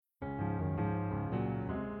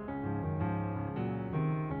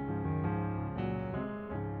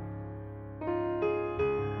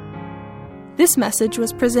This message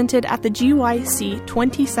was presented at the GYC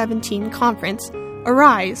 2017 conference,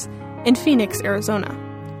 Arise, in Phoenix, Arizona.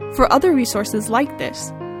 For other resources like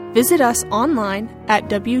this, visit us online at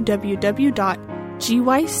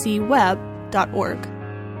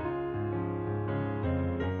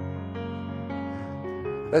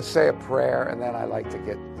www.gycweb.org. Let's say a prayer, and then I'd like to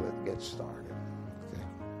get started. Okay.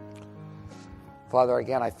 Father,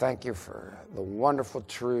 again, I thank you for the wonderful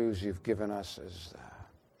truths you've given us as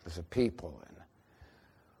a people. And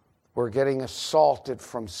we're getting assaulted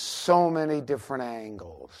from so many different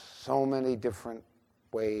angles, so many different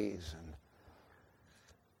ways. And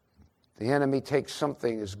the enemy takes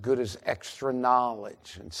something as good as extra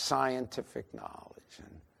knowledge and scientific knowledge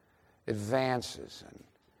and advances. And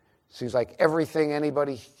it seems like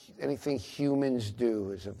anything humans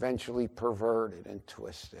do is eventually perverted and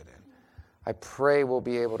twisted. And I pray we'll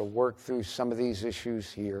be able to work through some of these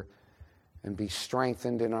issues here and be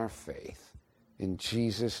strengthened in our faith. In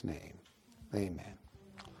Jesus' name, amen.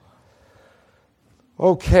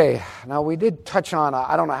 Okay, now we did touch on,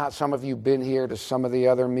 I don't know how some of you have been here to some of the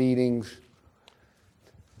other meetings.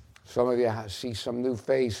 Some of you see some new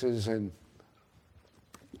faces, and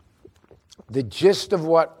the gist of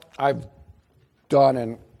what I've done,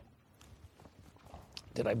 and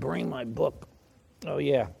did I bring my book? Oh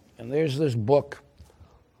yeah, and there's this book.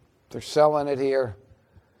 They're selling it here.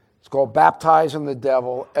 It's called Baptizing the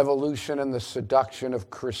Devil, Evolution and the Seduction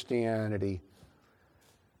of Christianity.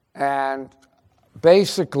 And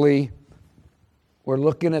basically, we're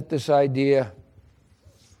looking at this idea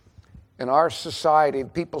in our society.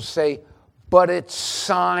 People say, but it's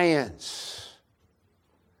science.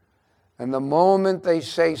 And the moment they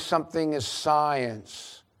say something is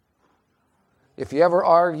science, if you ever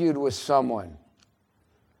argued with someone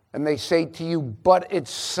and they say to you, but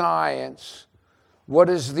it's science, what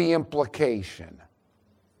is the implication?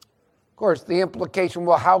 Of course, the implication,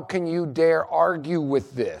 well, how can you dare argue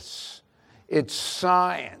with this? It's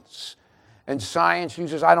science. And science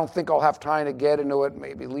uses, I don't think I'll have time to get into it,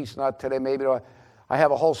 maybe at least not today, maybe I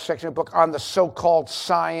have a whole section of the book on the so-called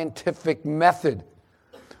scientific method.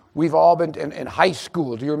 We've all been in high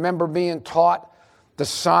school. Do you remember being taught the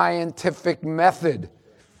scientific method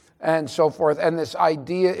and so forth? And this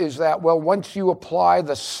idea is that, well, once you apply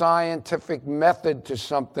the scientific method to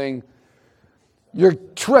something,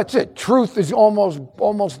 that's it. Truth is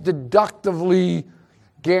almost deductively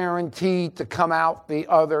guaranteed to come out the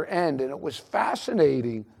other end. And it was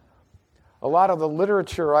fascinating. A lot of the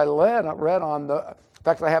literature I read on in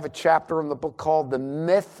fact, I have a chapter in the book called The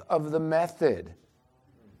Myth of the Method.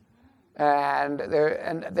 And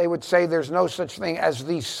they would say there's no such thing as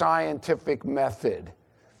the scientific method.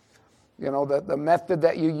 You know, the method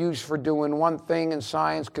that you use for doing one thing in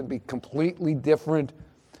science can be completely different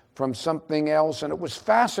from something else. And it was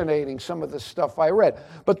fascinating, some of the stuff I read.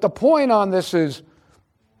 But the point on this is,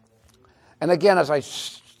 and again, as I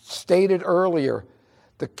stated earlier,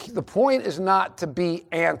 the point is not to be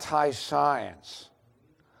anti-science.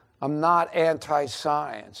 I'm not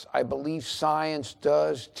anti-science. I believe science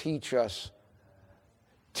does teach us,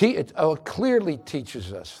 it clearly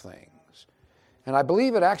teaches us things. And I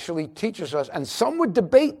believe it actually teaches us, and some would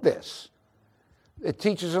debate this, it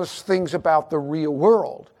teaches us things about the real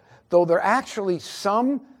world. Though there are actually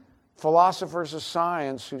some philosophers of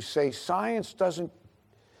science who say science doesn't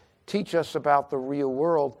teach us about the real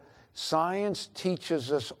world. Science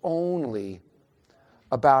teaches us only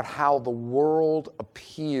about how the world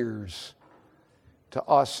appears to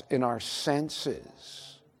us in our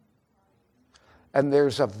senses. And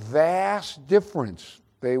there's a vast difference,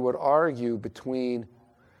 they would argue, between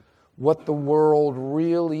what the world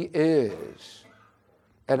really is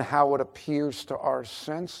and how it appears to our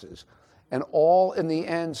senses. And all in the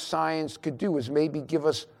end science could do is maybe give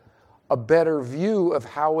us a better view of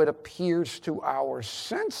how it appears to our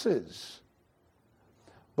senses.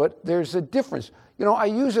 But there's a difference. You know, I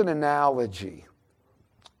use an analogy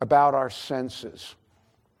about our senses.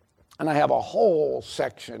 And I have a whole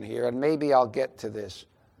section here, and maybe I'll get to this.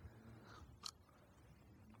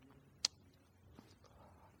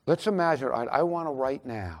 Let's imagine, I want to right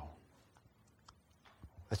now,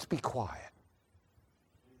 let's be quiet.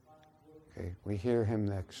 Okay, we hear him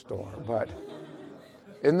next door, but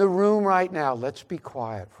in the room right now, let's be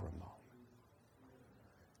quiet for a moment.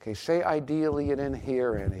 Okay, say ideally you didn't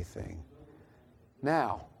hear anything.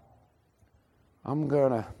 Now, I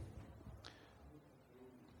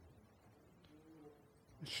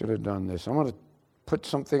should have done this. I'm going to put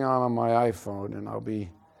something on my iPhone, and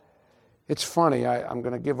it's funny, I'm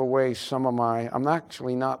going to give away some of I'm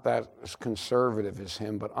actually not that as conservative as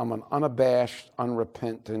him, but I'm an unabashed,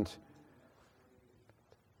 unrepentant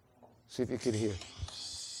See if you could hear.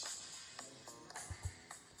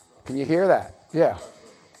 Can you hear that? Yeah.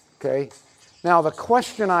 Okay. Now, the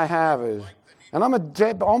question I have is, and I'm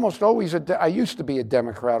almost always I used to be a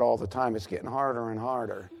Democrat all the time. It's getting harder and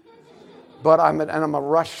harder. But I'm a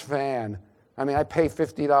Rush fan. I mean, I pay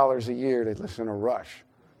 $50 a year to listen to Rush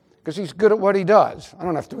because he's good at what he does. I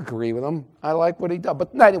don't have to agree with him. I like what he does.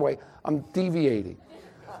 But anyway, I'm deviating.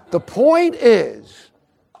 The point is,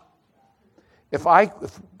 if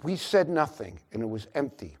we said nothing and it was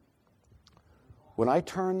empty, when I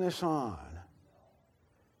turn this on,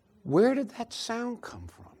 where did that sound come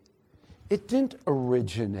from? It didn't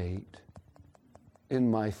originate in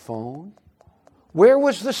my phone. Where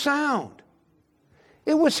was the sound?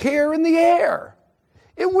 It was here in the air.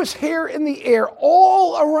 It was here in the air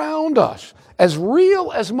all around us, as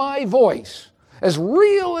real as my voice, as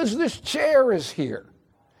real as this chair is here.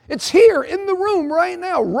 It's here in the room right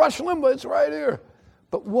now. Rush Limbaugh, it's right here.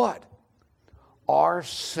 But what? Our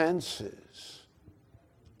senses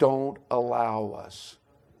don't allow us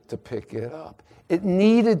to pick it up. It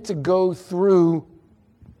needed to go through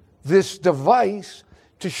this device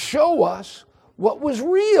to show us what was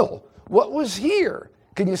real, what was here.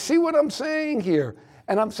 Can you see what I'm saying here?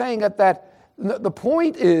 And I'm saying that the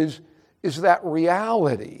point is that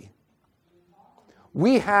reality.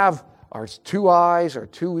 We have our two eyes, our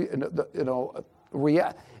two,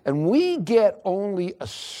 and we get only a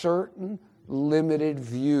certain limited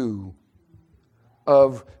view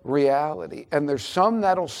of reality. And there's some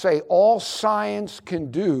that'll say all science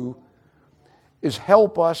can do is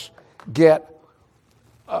help us get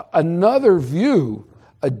another view,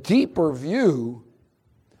 a deeper view,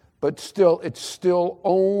 but it's still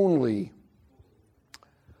only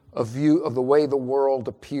a view of the way the world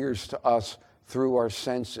appears to us through our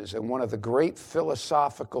senses. And one of the great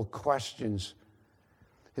philosophical questions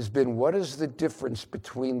has been, what is the difference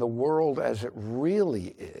between the world as it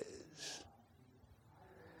really is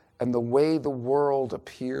and the way the world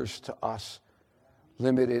appears to us,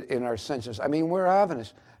 limited in our senses? I mean, we're having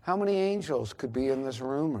this. How many angels could be in this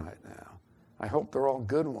room right now? I hope they're all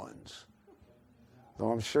good ones. Though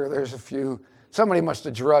I'm sure there's a few. Somebody must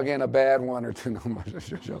have drug in a bad one or two.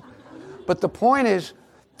 But the point is,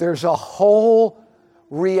 there's a whole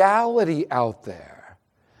reality out there.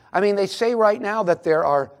 I mean, they say right now that there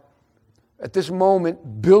are, at this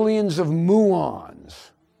moment, billions of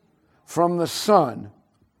muons from the sun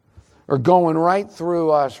are going right through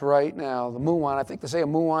us right now. The muon, I think they say a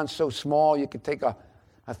muon's so small you could take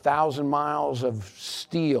 1,000 miles of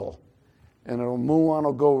steel and a muon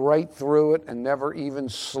will go right through it and never even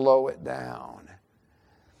slow it down.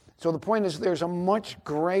 So the point is, there's a much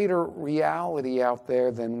greater reality out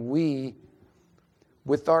there than we,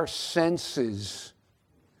 with our senses,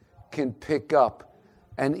 can pick up.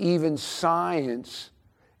 And even science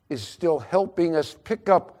is still helping us pick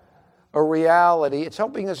up a reality. It's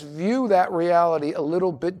helping us view that reality a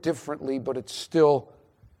little bit differently, but it's still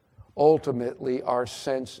ultimately our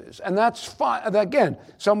senses. And that's fine. Again,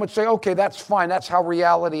 some would say, okay, that's fine. That's how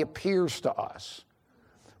reality appears to us.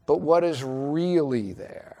 But what is really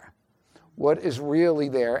there? What is really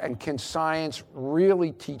there? And can science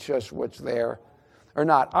really teach us what's there or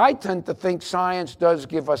not? I tend to think science does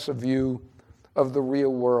give us a view of the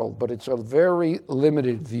real world, but it's a very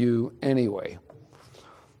limited view anyway.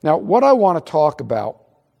 Now, what I want to talk about,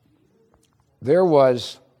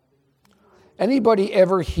 anybody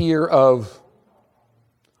ever hear of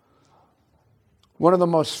one of the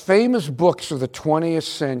most famous books of the 20th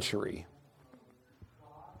century?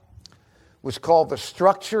 Was called The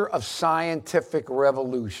Structure of Scientific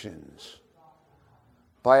Revolutions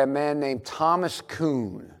by a man named Thomas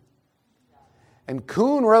Kuhn. And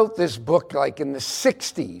Kuhn wrote this book like in the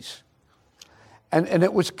 60s, and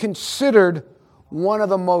it was considered one of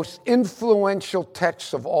the most influential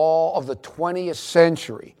texts of all of the 20th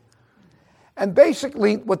century. And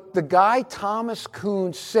basically what the guy Thomas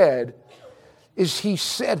Kuhn said is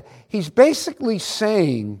he's basically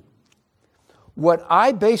saying what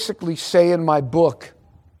I basically say in my book,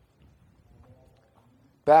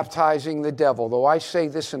 Baptizing the Devil, though I say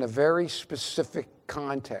this in a very specific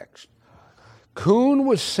context. Kuhn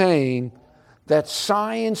was saying that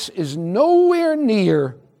science is nowhere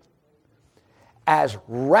near as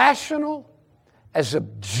rational, as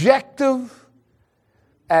objective,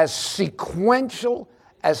 as sequential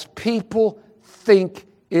as people think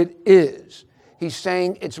it is. He's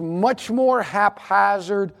saying it's much more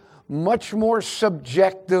haphazard, much more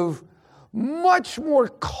subjective, much more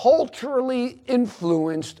culturally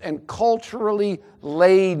influenced and culturally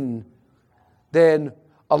laden than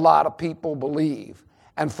a lot of people believe.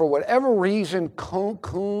 And for whatever reason,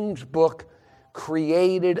 Kuhn's book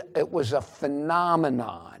created, it was a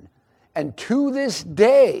phenomenon. And to this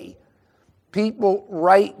day, people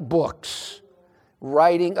write books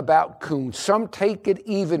writing about Kuhn. Some take it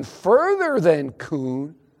even further than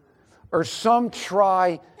Kuhn, or some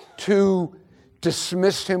try to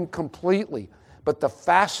dismiss him completely. But the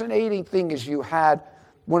fascinating thing is you had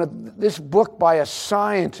this book by a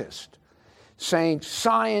scientist saying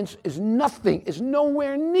science is nothing, is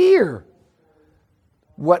nowhere near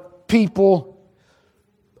what people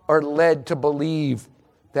are led to believe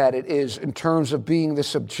that it is in terms of being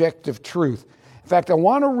this objective truth. In fact, I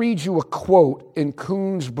want to read you a quote in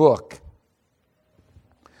Kuhn's book.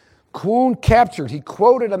 Kuhn he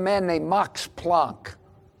quoted a man named Max Planck.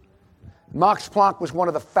 Max Planck was one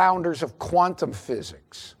of the founders of quantum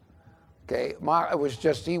physics. Okay,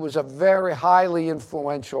 he was a very highly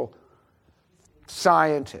influential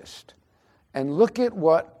scientist. And listen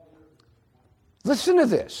to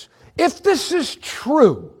this. If this is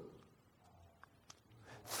true,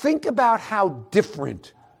 think about how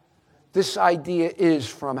different this idea is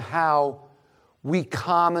from how we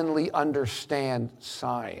commonly understand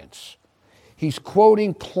science. He's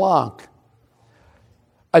quoting Planck.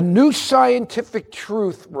 A new scientific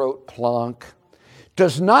truth, wrote Planck,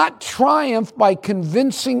 does not triumph by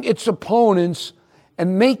convincing its opponents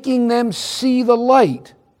and making them see the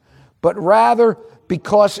light, but rather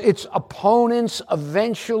because its opponents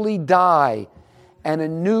eventually die and a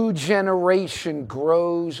new generation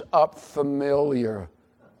grows up familiar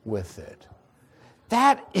with it.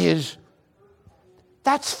 That's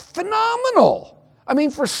phenomenal. I mean,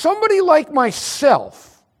 for somebody like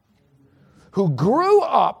myself, who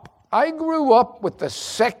I grew up with the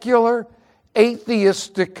secular,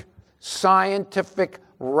 atheistic, scientific,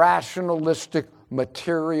 rationalistic,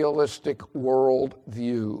 materialistic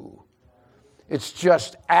worldview. It's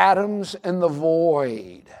just atoms and the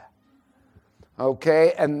void.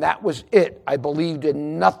 Okay, and that was it. I believed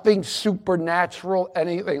in nothing supernatural,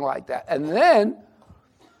 anything like that. And then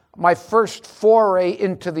my first foray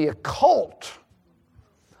into the occult.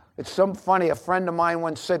 It's so funny, a friend of mine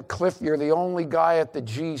once said, Cliff, you're the only guy at the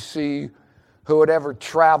GC who had ever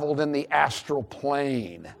traveled in the astral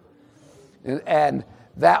plane. And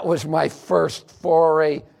that was my first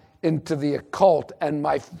foray into the occult. And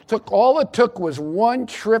all it took was one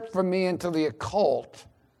trip for me into the occult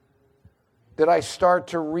that I start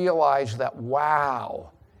to realize that,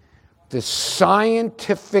 wow, this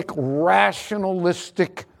scientific,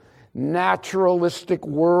 rationalistic, naturalistic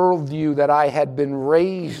worldview that I had been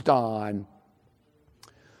raised on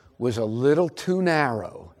was a little too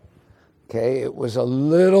narrow. Okay, it was a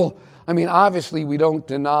little, obviously we don't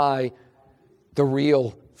deny the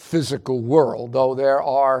real physical world, though there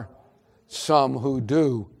are some who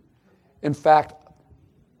do. In fact,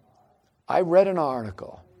 I read an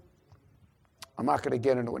article, I'm not going to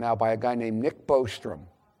get into it now, by a guy named Nick Bostrom.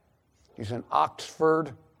 He's an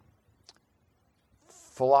Oxford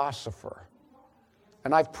philosopher.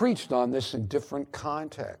 And I've preached on this in different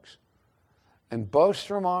contexts. And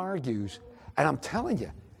Bostrom argues, and I'm telling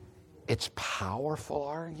you, it's powerful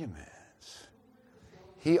arguments.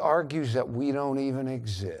 He argues that we don't even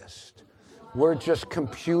exist. We're just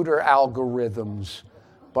computer algorithms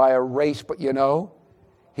by a race, but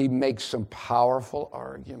he makes some powerful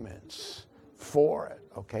arguments for it,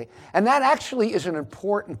 okay? And that actually is an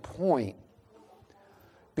important point,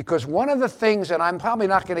 because one of the things, and I'm probably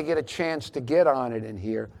not going to get a chance to get on it in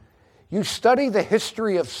here, you study the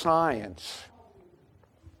history of science.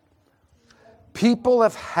 People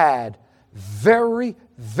have had very,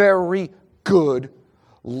 very good,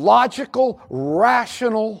 logical,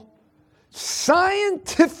 rational,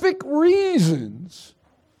 scientific reasons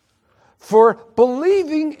for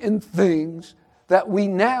believing in things that we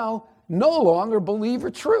now no longer believe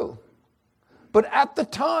are true. But at the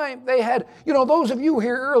time, they had, those of you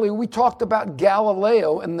here earlier, we talked about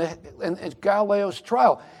Galileo and Galileo's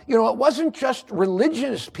trial. It wasn't just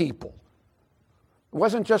religious people. It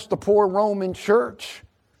wasn't just the poor Roman church.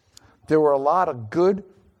 There were a lot of good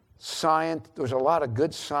scientific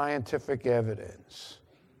evidence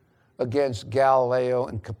against Galileo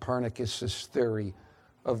and Copernicus' theory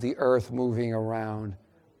of the earth moving around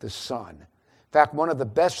the sun. In fact, one of the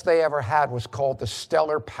best they ever had was called the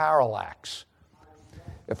stellar parallax.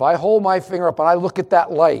 If I hold my finger up and I look at that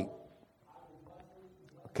light,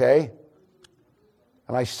 okay,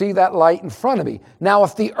 and I see that light in front of me. Now,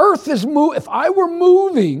 if the earth is if I were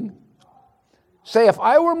moving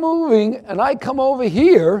and I come over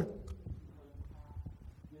here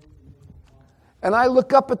and I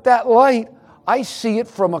look up at that light, I see it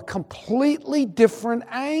from a completely different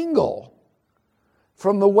angle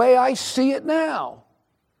from the way I see it now.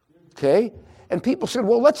 Okay? And people said,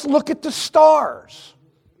 well, let's look at the stars.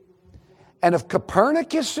 And if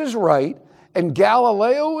Copernicus is right, and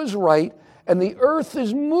Galileo is right, and the earth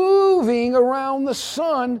is moving around the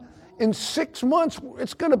sun, in 6 months,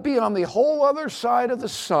 it's going to be on the whole other side of the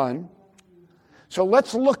sun. So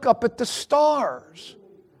let's look up at the stars.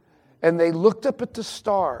 And they looked up at the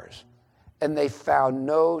stars, and they found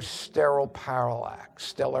no stellar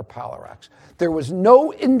parallax. There was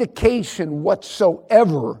no indication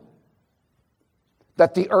whatsoever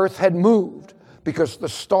that the earth had moved, because the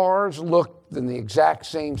stars looked in the exact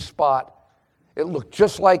same spot. It looked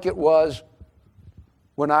just like it was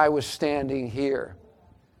when I was standing here.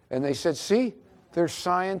 And they said, see, there's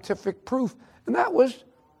scientific proof. And that was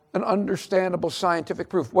an understandable scientific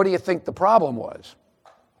proof. What do you think the problem was?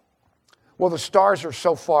 Well, the stars are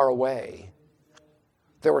so far away.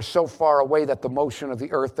 They were so far away that the motion of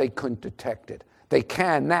the earth, they couldn't detect it. They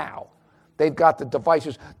can now. They've got the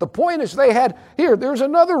devices. The point is there's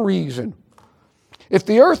another reason. If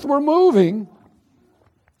the earth were moving,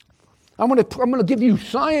 I'm going to give you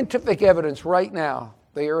scientific evidence right now.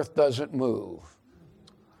 The earth doesn't move.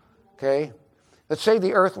 Okay? Let's say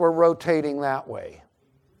the earth were rotating that way.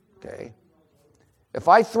 Okay? If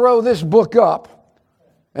I throw this book up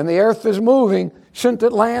and the earth is moving, shouldn't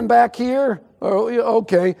it land back here? Oh,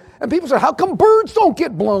 okay. And people say, how come birds don't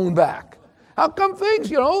get blown back? How come things,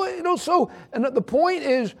 so, and the point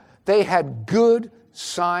is, they had good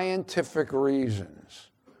scientific reasons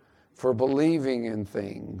for believing in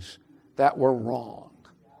things that were wrong.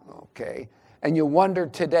 Okay? And you wonder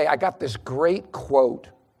today, I got this great quote.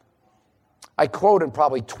 I quote him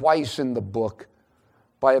probably twice in the book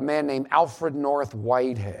by a man named Alfred North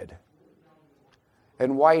Whitehead.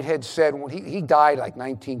 And Whitehead said, when he died like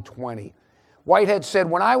 1920, Whitehead said,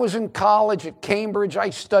 when I was in college at Cambridge,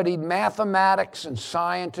 I studied mathematics and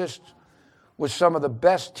scientists with some of the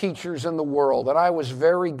best teachers in the world, and I was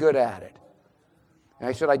very good at it. And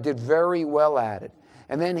I said, I did very well at it.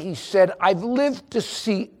 And then he said, I've lived to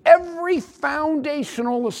see every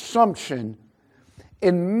foundational assumption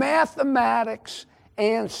in mathematics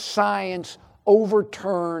and science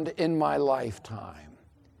overturned in my lifetime.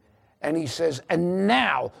 And he says, and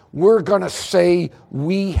now we're going to say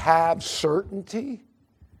we have certainty?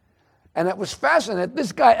 And it was fascinating.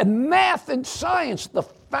 This guy, in math and science, the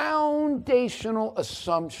foundational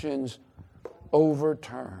assumptions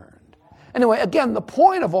overturned. Anyway, again, the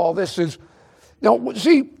point of all this is,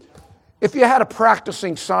 see, if you had a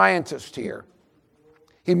practicing scientist here,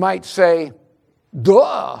 he might say,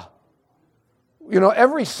 duh.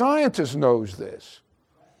 Every scientist knows this.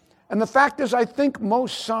 And the fact is, I think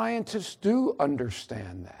most scientists do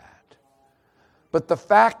understand that. But the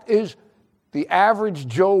fact is, the average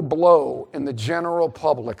Joe Blow in the general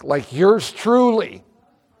public, like yours truly,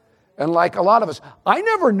 and like a lot of us, I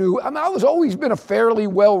never knew. I was always been a fairly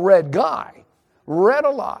well-read guy, read a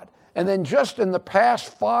lot. And then just in the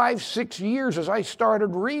past 5-6 years, as I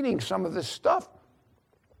started reading some of this stuff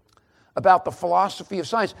about the philosophy of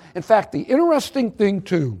science. In fact, the interesting thing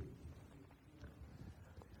too,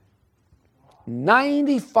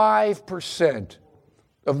 95%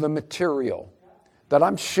 of the material that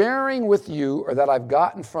I'm sharing with you, or that I've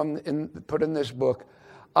gotten put in this book,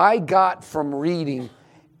 I got from reading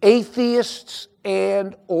atheists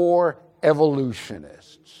and or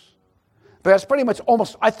evolutionists. But that's pretty much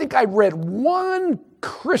I think I read one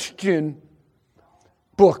Christian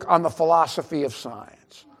book on the philosophy of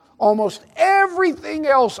science. Almost everything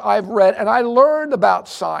else I've read, and I learned about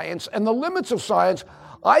science and the limits of science,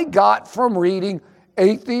 I got from reading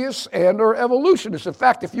atheists and or evolutionists. In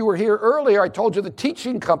fact, if you were here earlier, I told you the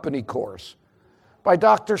Teaching Company course by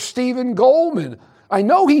Dr. Stephen Goldman. I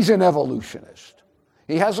know he's an evolutionist.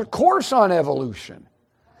 He has a course on evolution.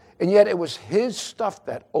 And yet it was his stuff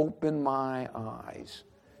that opened my eyes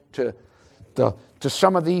to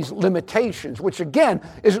some of these limitations, which again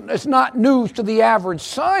is not news to the average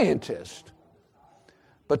scientist,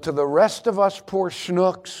 but to the rest of us poor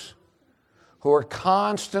schnooks who are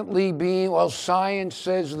constantly being, well, science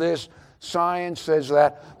says this, science says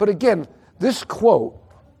that. But again, this quote,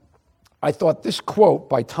 I thought this quote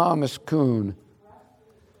by Thomas Kuhn,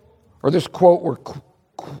 or this quote where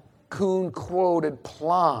Kuhn quoted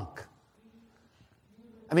Planck.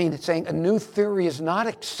 I mean, it's saying a new theory is not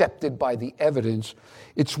accepted by the evidence.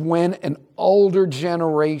 It's when an older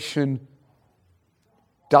generation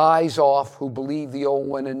dies off who believe the old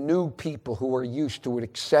one, and new people who are used to it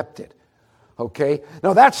accept it. Okay?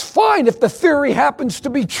 Now that's fine if the theory happens to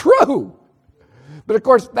be true. But of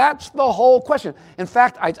course, that's the whole question. In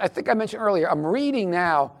fact, I think I mentioned earlier, I'm reading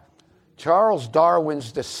now Charles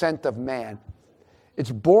Darwin's Descent of Man. It's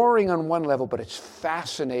boring on one level, but it's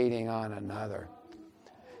fascinating on another.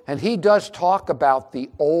 And he does talk about the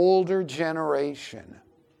older generation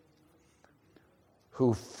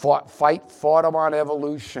who fought him on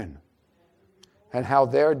evolution and how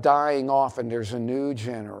they're dying off and there's a new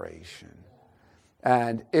generation.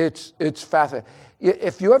 And it's fascinating.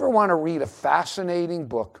 If you ever want to read a fascinating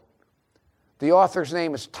book, the author's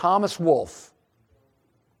name is Thomas Wolfe,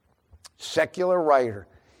 secular writer.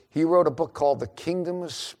 He wrote a book called The Kingdom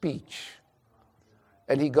of Speech.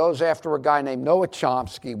 And he goes after a guy named Noah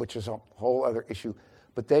Chomsky, which is a whole other issue.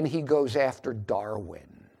 But then he goes after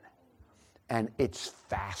Darwin. And it's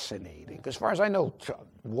fascinating. As far as I know,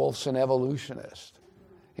 Wolfe's an evolutionist.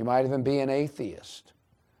 He might even be an atheist.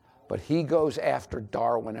 But he goes after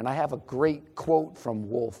Darwin. And I have a great quote from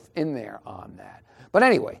Wolfe in there on that. But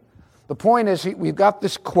anyway, the point is we've got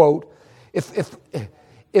this quote.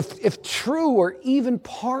 If true or even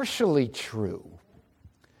partially true,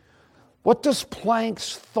 what does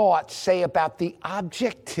Planck's thought say about the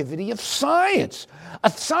objectivity of science? A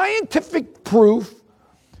scientific proof,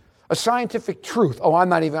 a scientific truth.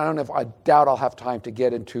 I doubt I'll have time to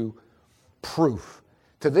get into proof.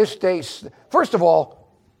 To this day, first of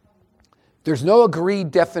all, there's no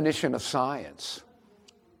agreed definition of science.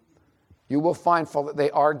 You will find that they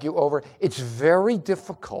argue over. It's very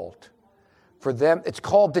difficult for them. It's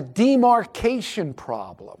called the demarcation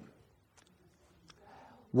problem.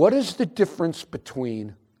 What is the difference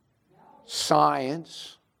between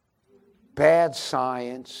science, bad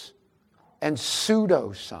science, and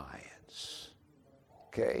pseudoscience?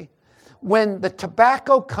 Okay? When the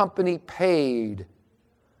tobacco company paid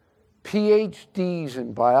PhDs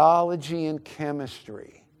in biology and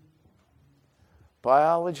chemistry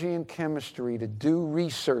to do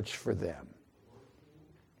research for them,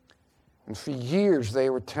 and for years they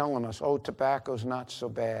were telling us, tobacco's not so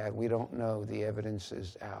bad. We don't know. The evidence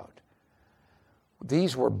is out.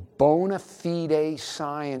 These were bona fide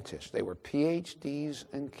scientists. They were PhDs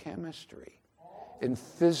in chemistry, in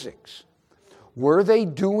physics. Were they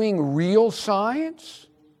doing real science?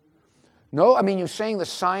 No. You're saying the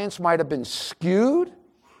science might have been skewed?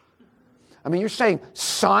 You're saying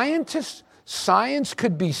science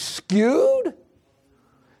could be skewed?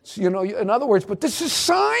 So, in other words, but this is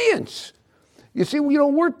science. You see,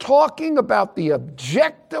 we're talking about the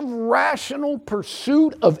objective, rational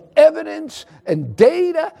pursuit of evidence and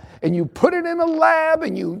data, and you put it in a lab,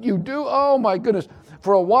 and you do, oh my goodness.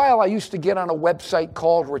 For a while, I used to get on a website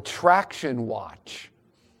called Retraction Watch.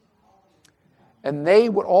 And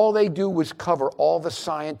all they do was cover all the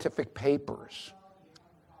scientific papers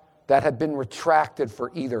that had been retracted for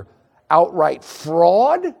either outright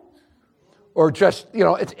fraud or just,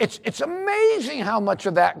 it's amazing how much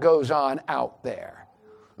of that goes on out there.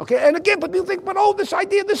 Okay, and again, but you think, this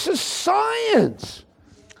idea, this is science.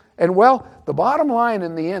 And well, the bottom line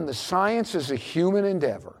in the end, the science is a human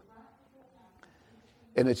endeavor.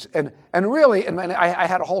 And I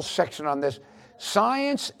had a whole section on this.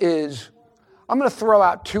 Science is, I'm going to throw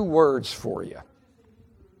out two words for you.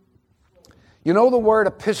 You know the word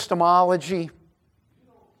epistemology?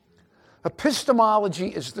 Epistemology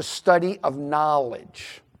is the study of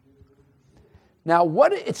knowledge. Now,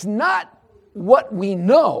 it's not what we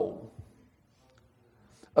know.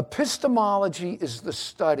 Epistemology is the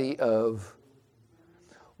study of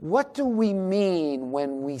what do we mean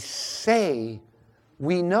when we say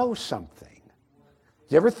we know something.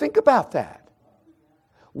 You ever think about that?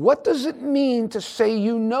 What does it mean to say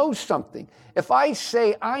you know something? If I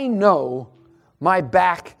say I know my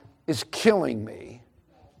back is killing me,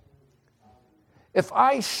 if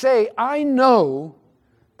I say I know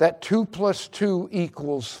that 2 + 2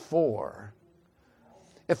 = 4,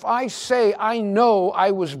 if I say I know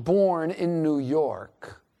I was born in New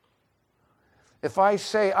York, if I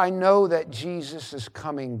say I know that Jesus is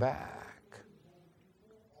coming back,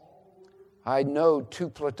 I know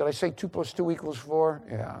did I say 2 + 2 = 4?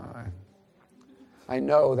 Yeah. I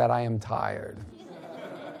know that I am tired.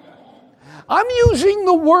 I'm using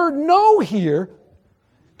the word know here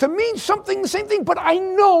to mean something, the same thing, but I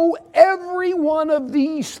know every one of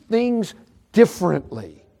these things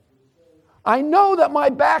differently. I know that my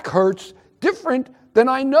back hurts different than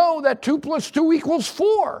I know that 2 + 2 =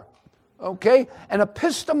 4. Okay? And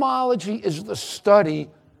epistemology is the study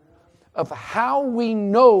of how we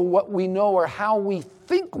know what we know or how we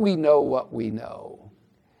think we know what we know.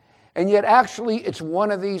 And yet actually it's one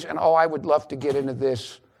of these, and I would love to get into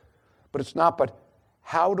this, but it's not, but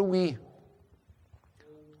how do we...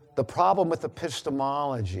 The problem with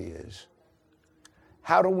epistemology is,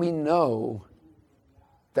 how do we know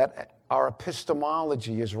that our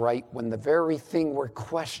epistemology is right when the very thing we're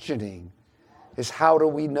questioning is how do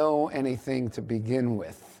we know anything to begin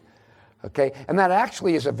with? Okay? And that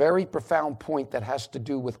actually is a very profound point that has to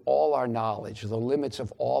do with all our knowledge, the limits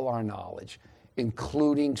of all our knowledge,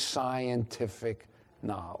 including scientific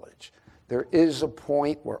knowledge. There is a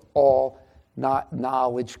point where all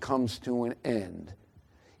knowledge comes to an end,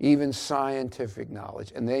 even scientific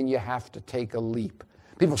knowledge, and then you have to take a leap.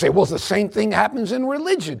 People say, well, the same thing happens in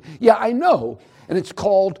religion. Yeah, I know, and it's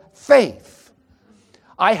called faith.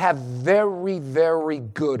 I have very, very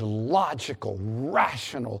good, logical,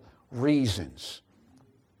 rational reasons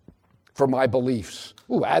for my beliefs.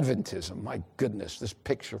 Ooh, Adventism, my goodness, this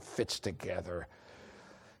picture fits together.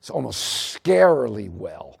 It's almost scarily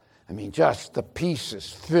well. I mean, just the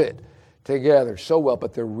pieces fit together so well,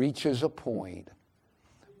 but there reaches a point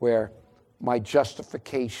where my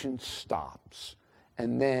justification stops,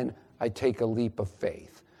 and then I take a leap of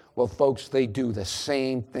faith. Well, folks, they do the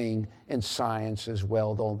same thing in science as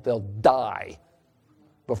well. They'll die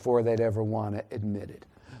before they'd ever want to admit it.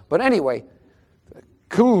 But anyway,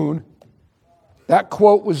 Kuhn, that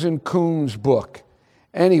quote was in Kuhn's book.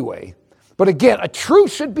 Anyway, but again, a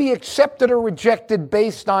truth should be accepted or rejected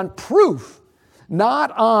based on proof,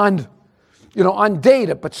 not on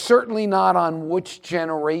data, but certainly not on which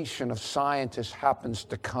generation of scientists happens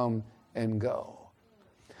to come and go.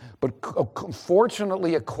 But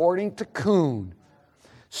unfortunately, according to Kuhn,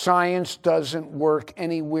 science doesn't work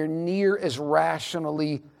anywhere near as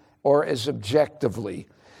rationally or as objectively.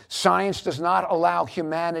 Science does not allow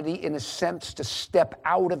humanity, in a sense, to step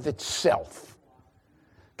out of itself.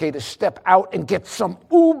 Okay, to step out and get some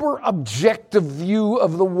uber objective view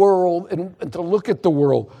of the world and to look at the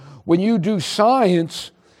world. When you do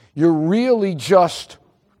science, you're really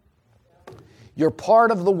you're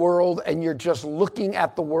part of the world and you're just looking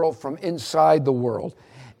at the world from inside the world.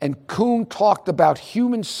 And Kuhn talked about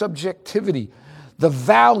human subjectivity, the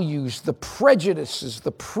values, the prejudices,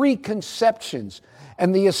 the preconceptions,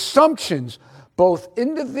 and the assumptions, both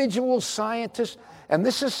individual scientists, and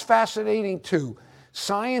this is fascinating too,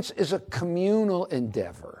 science is a communal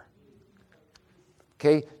endeavor.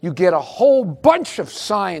 Okay, you get a whole bunch of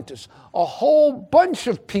scientists, a whole bunch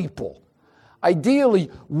of people, ideally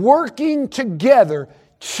working together,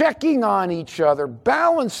 checking on each other,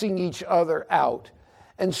 balancing each other out,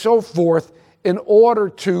 and so forth, in order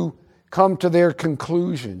to come to their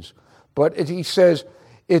conclusions. But he says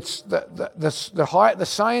it's the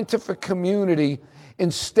scientific community,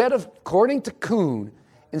 instead of, according to Kuhn,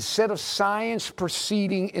 instead of science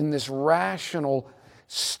proceeding in this rational,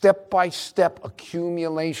 step-by-step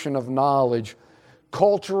accumulation of knowledge,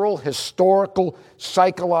 cultural, historical,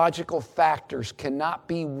 psychological factors cannot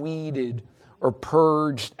be weeded or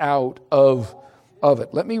purged out of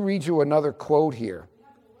it. Let me read you another quote here.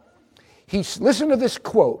 Listen to this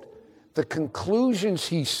quote. The conclusions,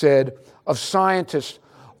 he said, of scientists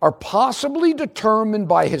are possibly determined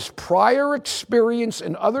by his prior experience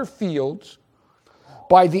in other fields,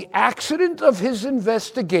 by the accident of his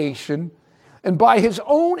investigation, and by his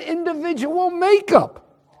own individual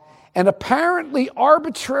makeup. An apparently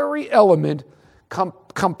arbitrary element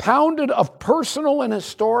compounded of personal and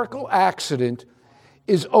historical accident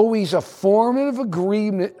is always a formative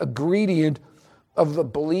ingredient of the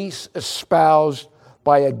beliefs espoused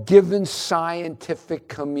by a given scientific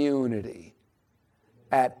community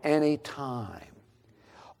at any time.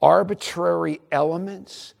 Arbitrary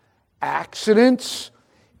elements, accidents,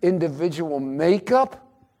 individual makeup.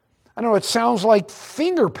 I know it sounds like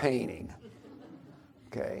finger painting.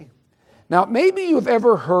 Okay. Now, maybe you've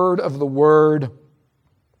ever heard of the word,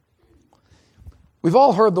 we've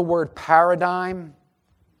all heard the word paradigm.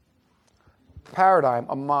 Paradigm,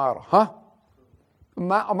 a model, huh? A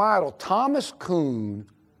model. Thomas Kuhn,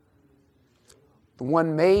 the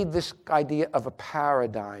one made this idea of a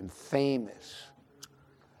paradigm famous.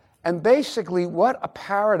 And basically what a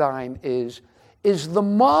paradigm is the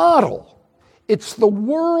model. It's the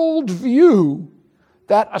worldview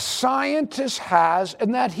that a scientist has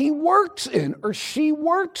and that he works in or she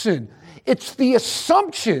works in. It's the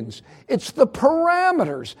assumptions, it's the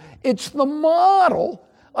parameters, it's the model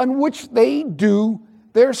on which they do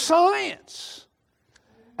their science.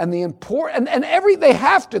 And they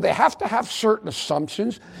have to have certain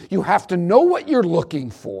assumptions. You have to know what you're looking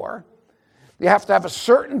for. You have to have a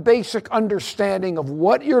certain basic understanding of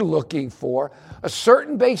what you're looking for, a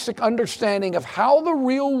certain basic understanding of how the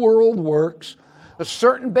real world works, a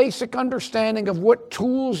certain basic understanding of what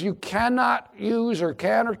tools you cannot use or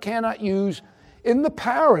can or cannot use in the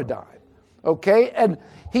paradigm. Okay? And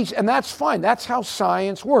that's fine. That's how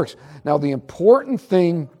science works. Now, the important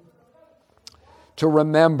thing to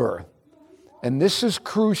remember, and this is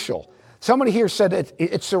crucial, Somebody here said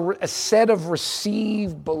it's a set of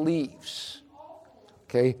received beliefs.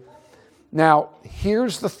 Okay? Now,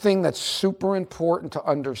 here's the thing that's super important to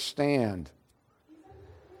understand.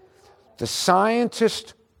 The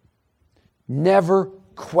scientist never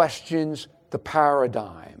questions the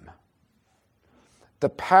paradigm. The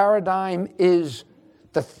paradigm is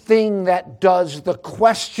the thing that does the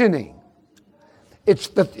questioning. In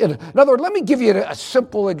other words, let me give you a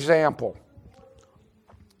simple example.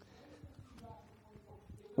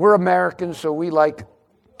 We're Americans, so we like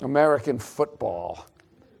American football.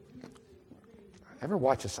 Ever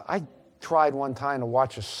watch I tried one time to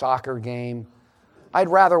watch a soccer game. I'd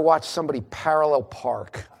rather watch somebody parallel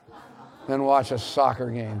park than watch a soccer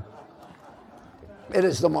game. It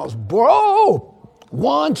is the most,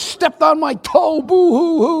 Juan stepped on my toe,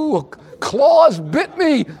 boo-hoo-hoo, claws bit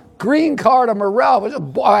me, green card of Morel.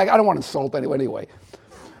 I don't want to insult anyone anyway.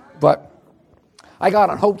 But I got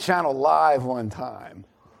on Hope Channel Live one time.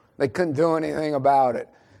 They couldn't do anything about it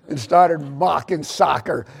and started mocking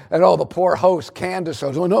soccer. And the poor host, Candace,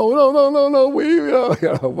 was, no,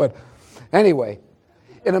 but anyway,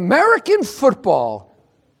 in American football,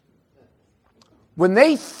 when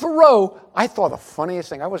they throw, I thought the funniest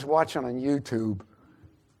thing, I was watching on YouTube,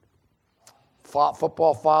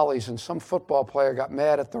 Football Follies, and some football player got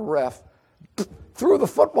mad at the ref, threw the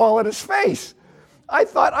football in his face. I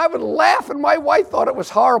thought I would laugh, and my wife thought it was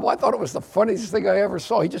horrible. I thought it was the funniest thing I ever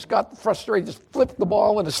saw. He just got frustrated, just flipped the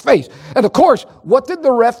ball in his face. And of course, what did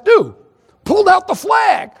the ref do? Pulled out the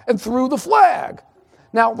flag and threw the flag.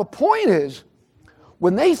 Now, the point is,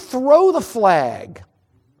 when they throw the flag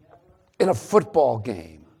in a football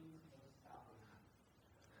game,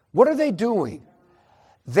 what are they doing?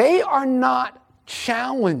 They are not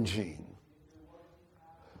challenging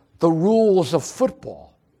the rules of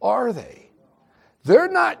football, are they?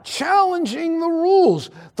 They're not challenging the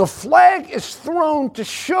rules. The flag is thrown to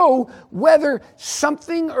show whether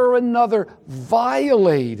something or another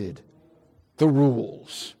violated the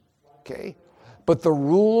rules. Okay? But the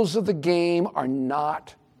rules of the game are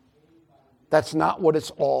not, that's not what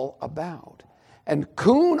it's all about. And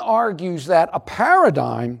Kuhn argues that a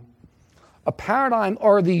paradigm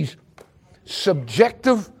are these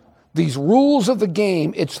subjective, these rules of the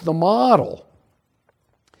game. It's the model.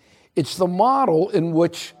 It's the model in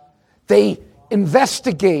which they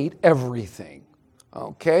investigate everything,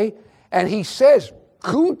 okay? And he says,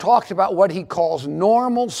 Kuhn talks about what he calls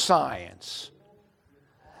normal science.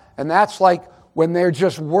 And that's like when they're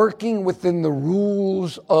just working within the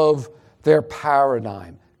rules of their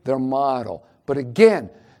paradigm, their model. But again,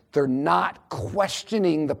 they're not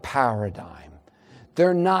questioning the paradigm.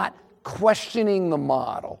 They're not questioning the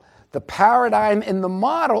model. The paradigm in the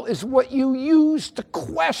model is what you use to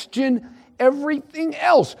question everything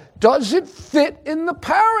else. Does it fit in the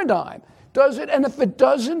paradigm? Does it? And if it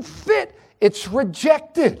doesn't fit, it's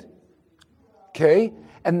rejected. Okay?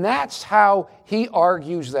 And that's how he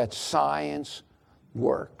argues that science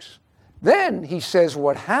works. Then he says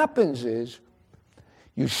what happens is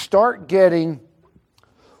you start getting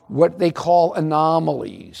what they call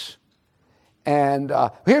anomalies. And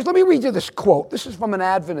let me read you this quote. This is from an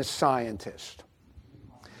Adventist scientist.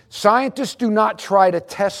 Scientists do not try to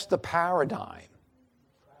test the paradigm.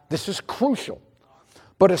 This is crucial.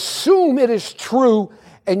 But assume it is true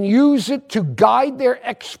and use it to guide their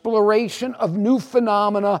exploration of new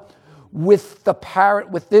phenomena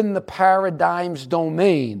within the paradigm's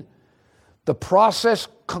domain. The process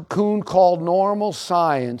Kuhn called normal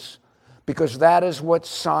science, because that is what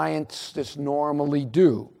scientists normally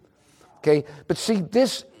do. Okay, but see,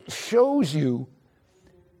 this shows you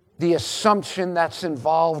the assumption that's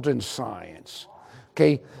involved in science.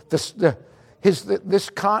 Okay,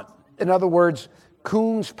 in other words,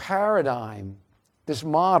 Kuhn's paradigm, this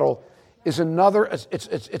model, is another.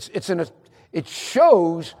 It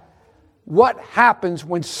shows what happens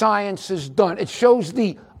when science is done. It shows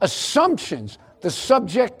the assumptions, the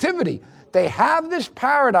subjectivity. They have this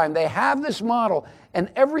paradigm, they have this model,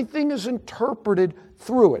 and everything is interpreted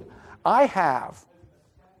through it. I have,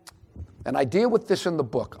 and I deal with this in the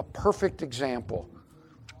book, a perfect example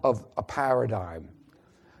of a paradigm.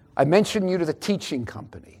 I mentioned you to the teaching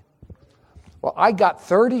company. Well, I got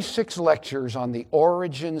 36 lectures on the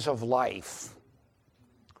origins of life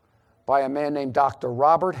by a man named Dr.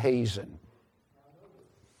 Robert Hazen.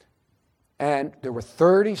 And there were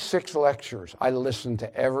 36 lectures. I listened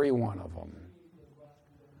to every one of them.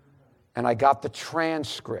 And I got the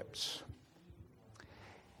transcripts.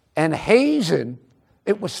 And Hazen,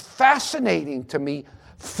 it was fascinating to me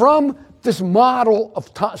from this model of,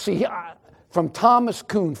 from Thomas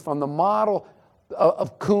Kuhn, from the model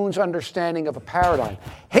of Kuhn's understanding of a paradigm.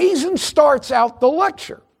 Hazen starts out the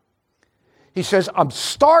lecture. He says, I'm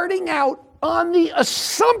starting out on the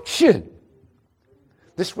assumption.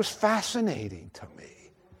 This was fascinating to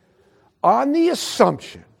me. On the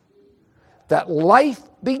assumption that life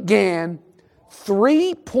began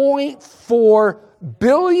 3.4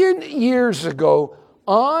 billion years ago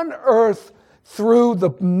on Earth through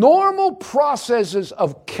the normal processes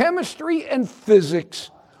of chemistry and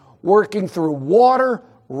physics, working through water,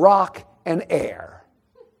 rock, and air.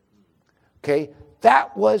 Okay,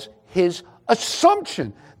 that was his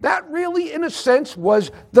assumption. That really, in a sense,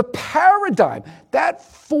 was the paradigm. That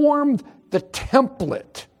formed the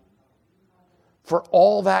template for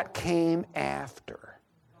all that came after.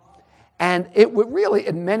 And it would really,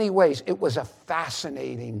 in many ways, it was a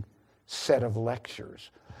fascinating set of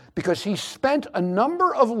lectures, because he spent a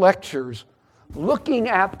number of lectures looking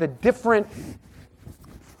at the different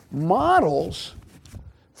models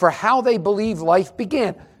for how they believe life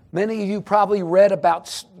began. Many of you probably read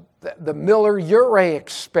about the Miller-Urey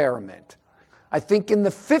experiment, I think in the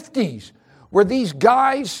 50s, where these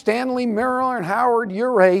guys, Stanley Miller and Howard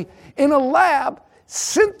Urey, in a lab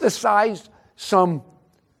synthesized some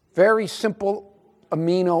very simple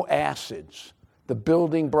amino acids, the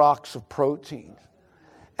building blocks of proteins.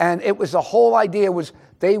 And it was the whole idea was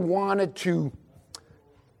they wanted to,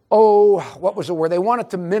 what was the word? They wanted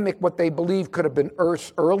to mimic what they believed could have been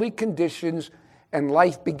Earth's early conditions, and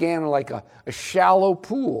life began like a shallow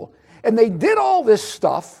pool. And they did all this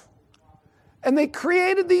stuff, and they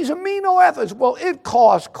created these amino acids. Well, it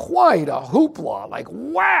caused quite a hoopla, like,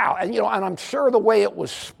 wow. And, and I'm sure the way it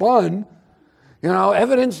was spun,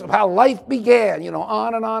 evidence of how life began,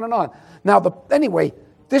 on and on and on. Now, anyway,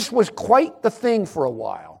 this was quite the thing for a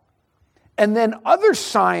while. And then other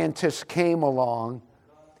scientists came along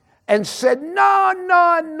and said,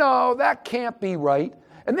 no, that can't be right.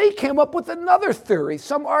 And they came up with another theory.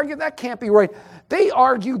 Some argue that can't be right. They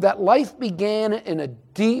argued that life began in a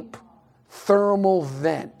deep thermal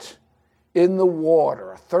vent in the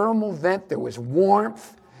water. A thermal vent, there was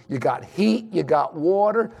warmth, you got heat, you got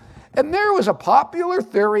water. And there was a popular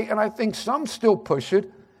theory, and I think some still push it,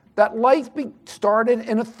 that life started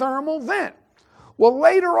in a thermal vent. Well,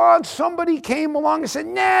 later on, somebody came along and said,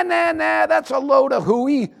 nah, that's a load of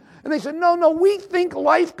hooey. And they said, no, we think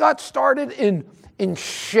life got started in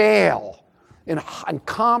shale, in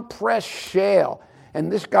compressed shale.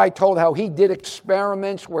 And this guy told how he did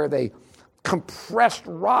experiments where they compressed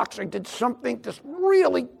rocks and did something, just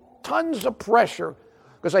really tons of pressure,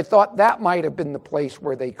 because I thought that might have been the place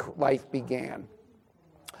where life began.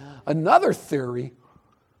 Another theory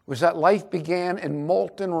was that life began in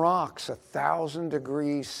molten rocks, 1,000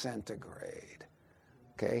 degrees centigrade.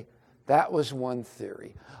 Okay, that was one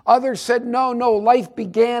theory. Others said, no, life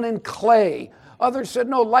began in clay. Others said,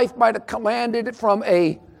 no, life might have landed from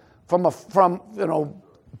a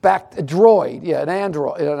droid. Yeah, an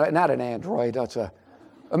android, not an android, that's a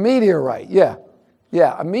meteorite. Yeah,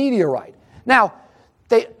 a meteorite. Now,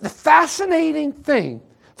 the fascinating thing,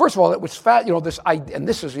 first of all, it was this idea, and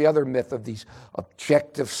this is the other myth of these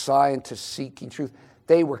objective scientists seeking truth.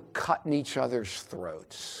 They were cutting each other's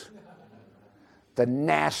throats. The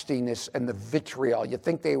nastiness and the vitriol. You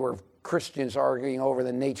think they were Christians arguing over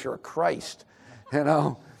the nature of Christ,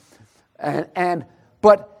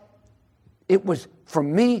 but it was, for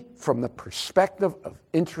me, from the perspective of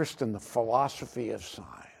interest in the philosophy of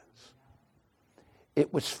science,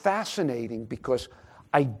 it was fascinating because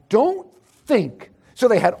I don't think, so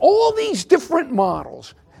they had all these different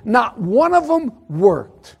models, not one of them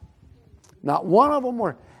worked. Not one of them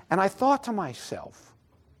worked. And I thought to myself,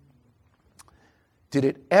 did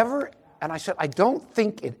it ever, and I said, I don't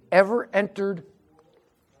think it ever entered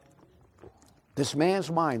this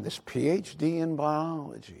man's mind, this PhD in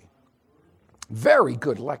biology. Very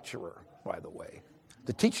good lecturer, by the way.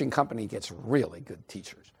 The teaching company gets really good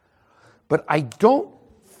teachers. But I don't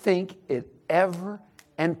think it ever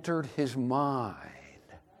entered his mind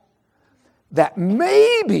that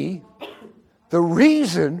maybe the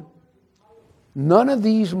reason none of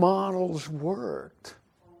these models worked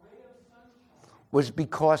was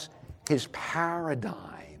because his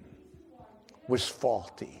paradigm was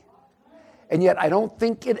faulty. And yet I don't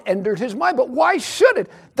think it entered his mind. But why should it?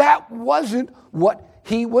 That wasn't what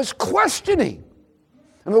he was questioning.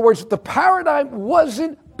 In other words, the paradigm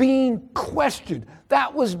wasn't being questioned.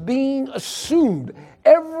 That was being assumed.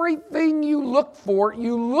 Everything you looked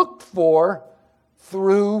for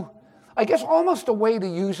through, I guess, almost a way to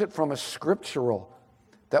use it from a scriptural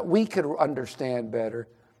that we could understand better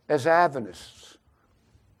as Adventists.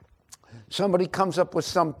 Somebody comes up with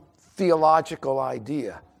some theological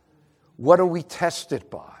idea. What are we tested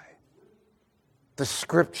by? The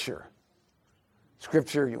Scripture.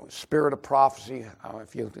 Scripture, spirit of prophecy,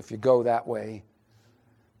 if you go that way.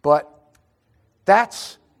 But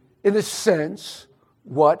that's, in a sense,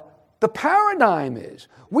 what the paradigm is.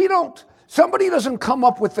 Somebody doesn't come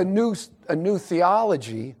up with a new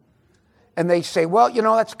theology and they say, well,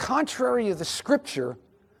 that's contrary to the Scripture.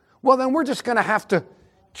 Well, then we're just going to have to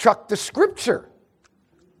chuck the Scripture.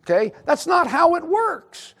 Okay? That's not how it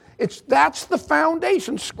works. That's the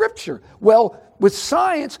foundation, Scripture. Well, with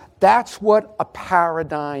science, that's what a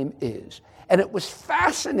paradigm is. And it was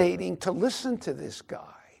fascinating to listen to this guy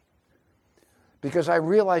because I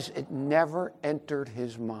realized it never entered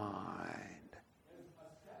his mind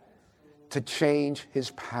to change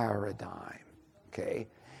his paradigm. Okay?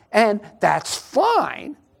 And that's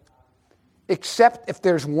fine, except if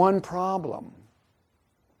there's one problem.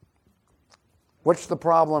 What's the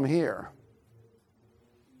problem here?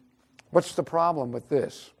 What's the problem with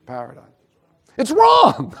this paradigm? It's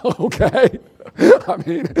wrong, okay? I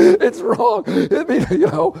mean, it's wrong. I mean,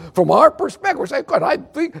 from our perspective, we're saying, God, I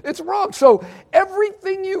think it's wrong. So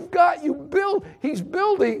everything you've got, he's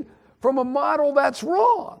building from a model that's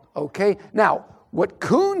wrong, okay? Now, what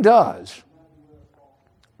Kuhn does,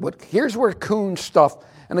 here's where Kuhn's stuff,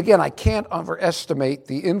 and again, I can't overestimate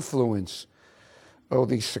the influence of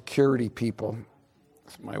these security people.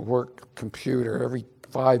 It's my work computer. Every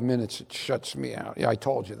 5 minutes, it shuts me out. Yeah, I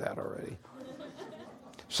told you that already.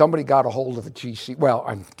 Somebody got a hold of a GC. Well,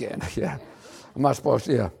 I'm not supposed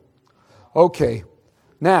to, yeah. Okay,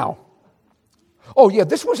 now,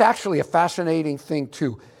 this was actually a fascinating thing,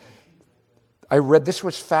 too. This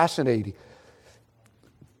was fascinating.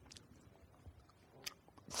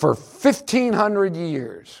 For 1,500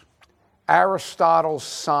 years, Aristotle's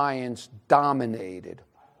science dominated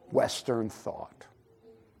Western thought.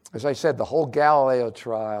 As I said, the whole Galileo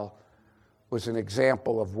trial was an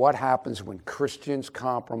example of what happens when Christians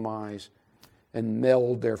compromise and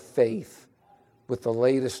meld their faith with the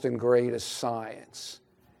latest and greatest science.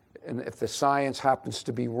 And if the science happens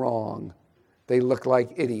to be wrong, they look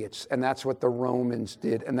like idiots. And that's what the Romans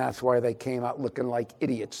did, and that's why they came out looking like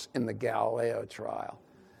idiots in the Galileo trial.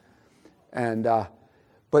 And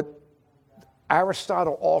but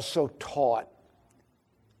Aristotle also taught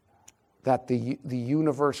that the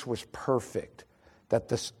universe was perfect,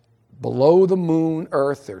 that below the moon,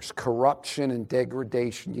 Earth, there's corruption and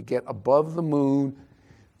degradation. You get above the moon,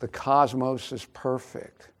 the cosmos is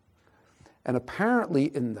perfect. And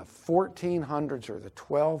apparently in the 1400s or the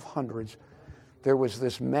 1200s, there was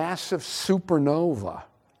this massive supernova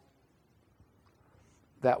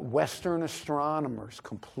that Western astronomers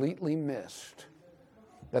completely missed,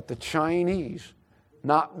 that the Chinese,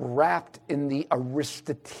 not wrapped in the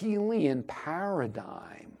Aristotelian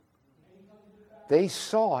paradigm, they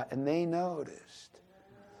saw it and they noticed.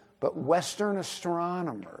 But Western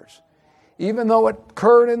astronomers, even though it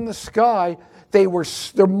occurred in the sky,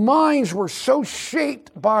 their minds were so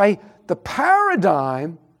shaped by the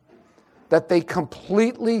paradigm that they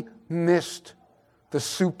completely missed the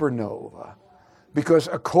supernova. Because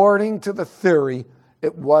according to the theory,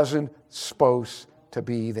 it wasn't supposed to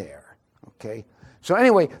be there. Okay? So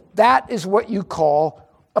anyway, that is what you call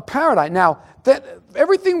a paradigm. Now,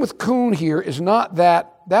 everything with Kuhn here is not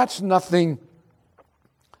that. That's nothing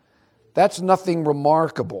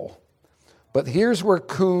remarkable. But here's where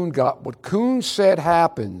Kuhn got. What Kuhn said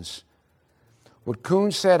happens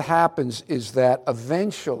is that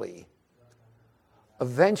eventually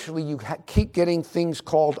you keep getting things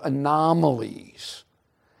called anomalies.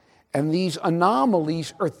 And these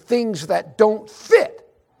anomalies are things that don't fit.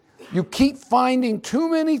 You keep finding too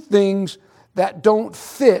many things that don't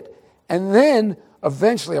fit, and then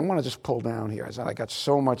eventually, I'm going to just pull down here. I got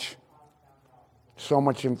so much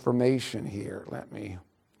information here. Let me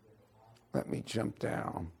jump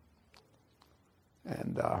down.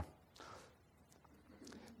 And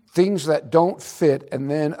things that don't fit,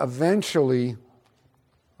 and then eventually,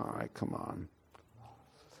 all right, come on.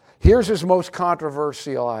 Here's his most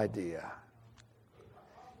controversial idea.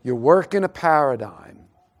 You work in a paradigm,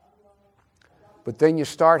 but then you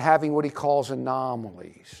start having what he calls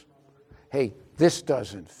anomalies. Hey, this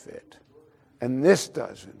doesn't fit, and this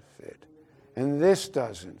doesn't fit, and this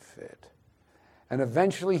doesn't fit. And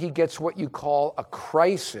eventually he gets what you call a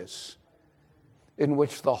crisis in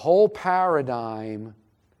which the whole paradigm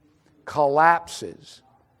collapses,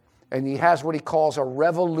 and he has what he calls a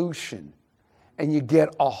revolution, and you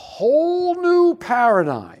get a whole new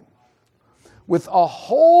paradigm with a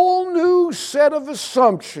whole new set of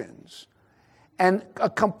assumptions and a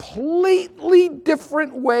completely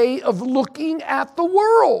different way of looking at the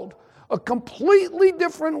world, a completely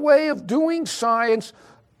different way of doing science,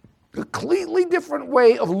 a completely different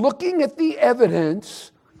way of looking at the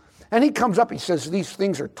evidence. And he comes up, he says these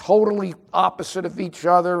things are totally opposite of each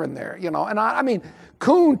other, and they're, and I mean,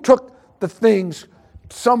 Kuhn took the things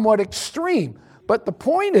somewhat extreme. But the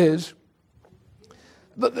point is,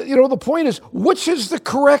 the point is, which is the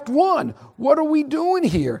correct one? What are we doing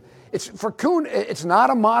here? For Kuhn, it's not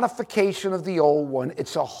a modification of the old one.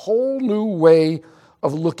 It's a whole new way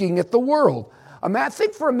of looking at the world.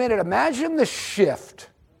 Think for a minute, imagine the shift.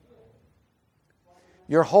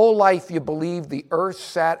 Your whole life you believed the earth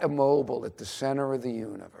sat immobile at the center of the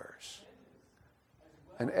universe.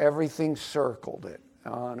 And everything circled it,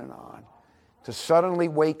 on and on. To suddenly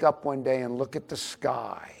wake up one day and look at the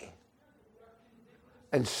sky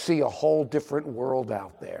and see a whole different world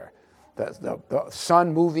out there. The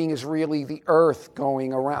sun moving is really the earth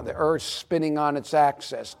going around, the earth spinning on its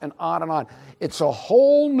axis, and on and on. It's a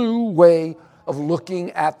whole new way of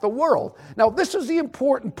looking at the world. Now, this is the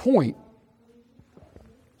important point.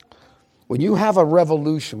 When you have a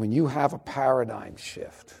revolution, when you have a paradigm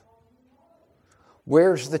shift,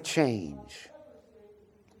 where's the change?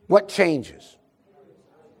 What changes?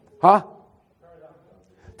 Huh?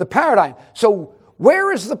 The paradigm. So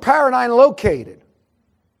where is the paradigm located?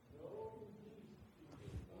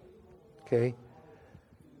 Okay.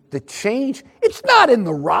 The change, it's not in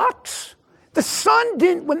the rocks. The sun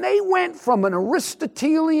didn't, when they went from an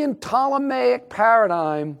Aristotelian Ptolemaic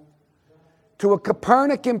paradigm to a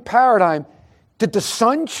Copernican paradigm, did the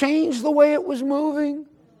sun change the way it was moving?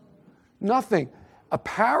 Nothing. A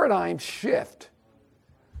paradigm shift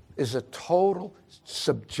is a total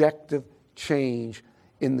subjective change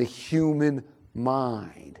in the human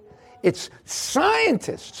mind. It's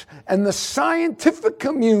scientists and the scientific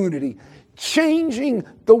community changing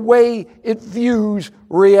the way it views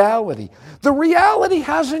reality. The reality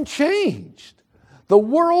hasn't changed. The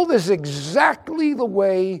world is exactly the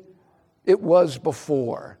way it was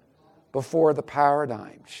before the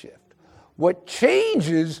paradigm shift. What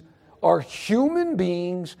changes are human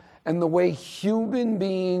beings and the way human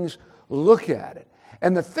beings look at it.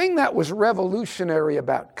 And the thing that was revolutionary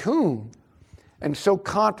about Kuhn and so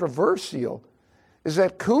controversial is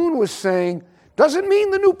that Kuhn was saying, doesn't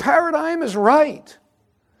mean the new paradigm is right.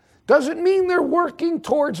 Doesn't mean they're working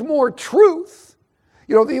towards more truth.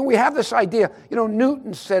 We have this idea.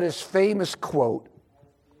 Newton said his famous quote.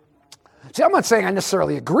 See, I'm not saying I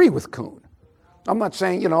necessarily agree with Kuhn. I'm not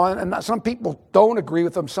saying, and some people don't agree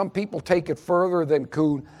with him. Some people take it further than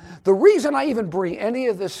Kuhn. The reason I even bring any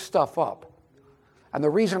of this stuff up, and the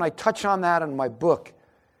reason I touch on that in my book,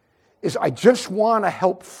 is I just want to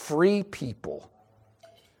help free people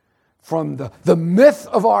from the myth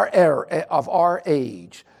of our era, of our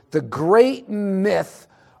age, the great myth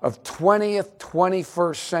of 20th,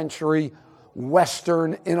 21st century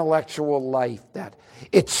Western intellectual life, that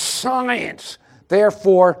it's science,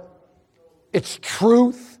 therefore it's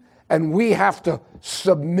truth, and we have to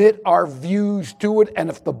submit our views to it. And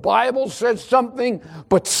if the Bible says something,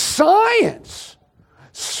 but science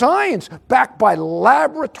backed by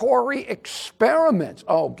laboratory experiments.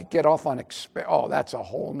 Oh, get off on that's a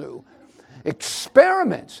whole new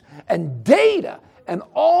experiments and data and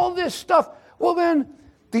all this stuff. Well, then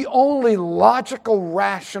the only logical,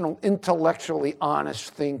 rational, intellectually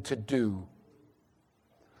honest thing to do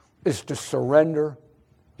is to surrender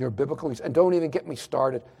your biblical beliefs. And don't even get me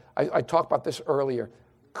started. I talked about this earlier.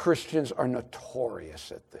 Christians are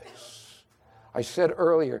notorious at this. I said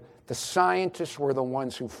earlier, the scientists were the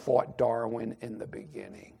ones who fought Darwin in the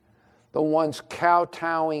beginning. The ones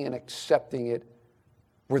kowtowing and accepting it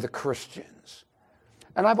were the Christians.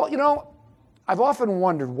 And I've often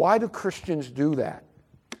wondered, why do Christians do that?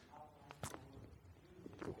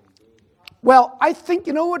 Well, I think,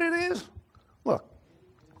 you know what it is? Look,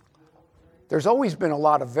 there's always been a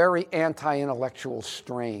lot of very anti-intellectual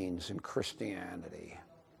strains in Christianity.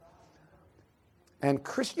 And,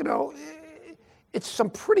 it's some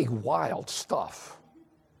pretty wild stuff.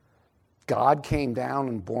 God came down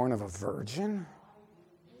and born of a virgin.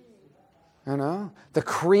 The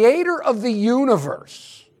creator of the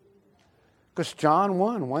universe. Because John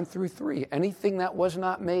 1:1-3, anything that was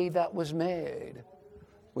not made that was made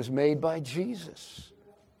by Jesus.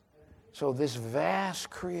 So this vast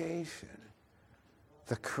creation,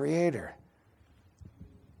 the creator,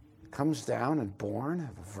 comes down and born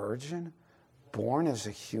of a virgin, born as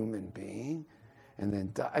a human being, and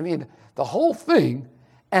then the whole thing,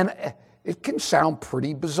 and it can sound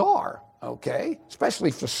pretty bizarre, okay?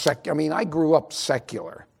 Especially for I grew up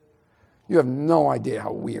secular. You have no idea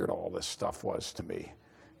how weird all this stuff was to me,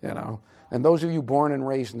 And those of you born and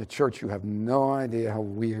raised in the church, you have no idea how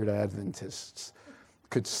weird Adventists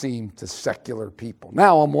could seem to secular people.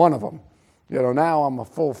 Now I'm one of them. Now I'm a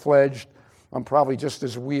full-fledged, I'm probably just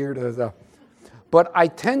as weird as a... But I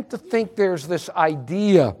tend to think there's this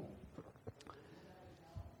idea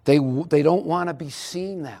they don't want to be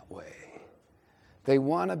seen that way. They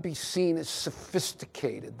want to be seen as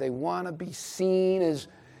sophisticated. They want to be seen as,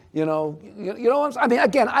 I mean,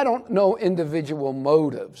 again, I don't know individual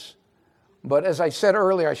motives. But as I said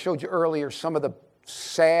earlier, I showed you earlier some of the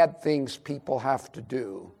sad things people have to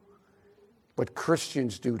do, what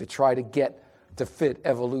Christians do to try to get to fit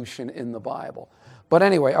evolution in the Bible. But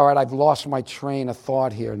anyway, all right, I've lost my train of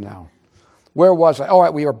thought here now. Where was I? All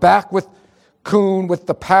right, we are back with Kuhn, with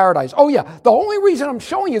the paradise. Oh yeah, the only reason I'm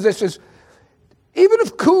showing you this is, even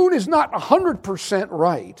if Kuhn is not 100%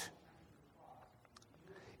 right,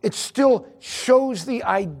 it still shows the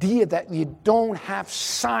idea that you don't have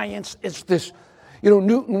science. It's this,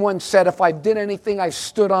 Newton once said, if I did anything, I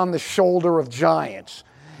stood on the shoulder of giants.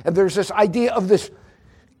 And there's this idea of this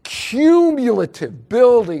cumulative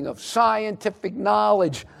building of scientific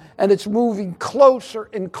knowledge, and it's moving closer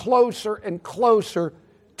and closer and closer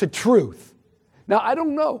to truth. Now, I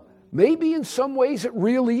don't know. Maybe in some ways it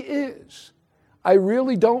really is. I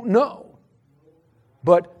really don't know.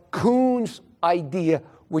 But Kuhn's idea,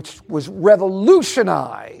 which was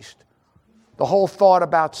revolutionized, the whole thought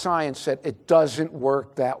about science, said it doesn't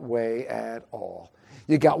work that way at all.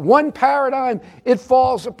 You got one paradigm, it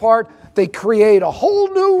falls apart. They create a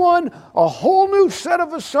whole new one, a whole new set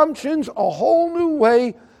of assumptions, a whole new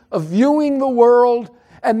way of viewing the world.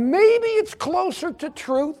 And maybe it's closer to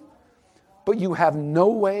truth, but you have no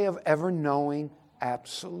way of ever knowing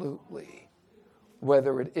absolutely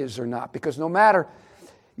whether it is or not. Because no matter,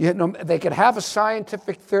 they could have a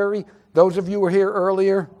scientific theory. Those of you who were here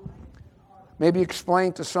earlier, maybe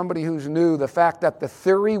explain to somebody who's new the fact that the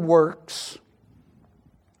theory works,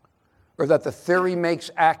 or that the theory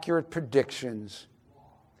makes accurate predictions,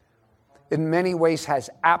 in many ways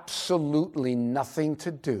has absolutely nothing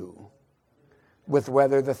to do with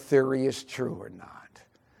whether the theory is true or not.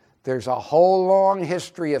 There's a whole long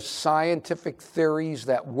history of scientific theories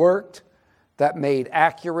that worked, that made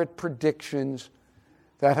accurate predictions,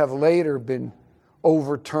 that have later been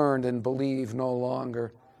overturned and believed no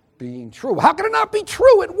longer being true. How can it not be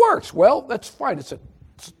true? It works. Well, that's fine. It's a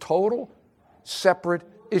total separate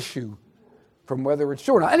issue from whether it's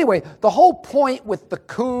true or not. Anyway, the whole point with the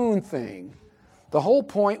Kuhn thing,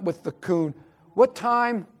 what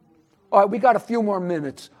time? All right, we got a few more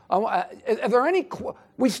minutes. Are there any,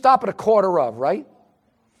 we stop at 1:15, right?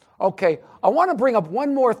 Okay, I want to bring up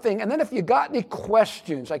one more thing, and then if you got any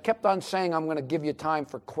questions, I kept on saying I'm going to give you time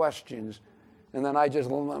for questions, and then I just,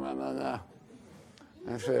 I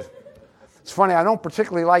said, it's funny, I don't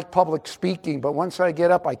particularly like public speaking, but once I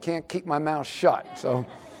get up, I can't keep my mouth shut, so.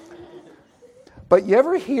 But you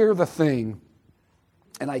ever hear the thing,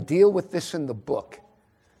 and I deal with this in the book,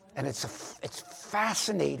 and it's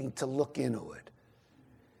fascinating to look into it.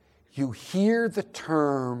 You hear the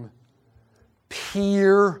term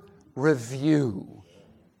peer review.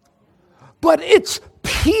 But it's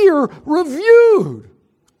peer reviewed.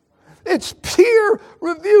 It's peer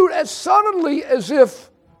reviewed as suddenly as if,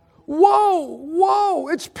 whoa,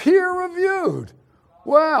 it's peer reviewed.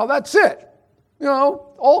 Wow, that's it.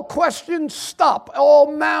 All questions stop,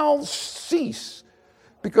 all mouths cease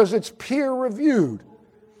because it's peer reviewed.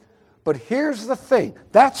 But here's the thing,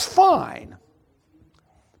 that's fine.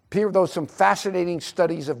 Those some fascinating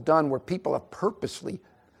studies have done where people have purposely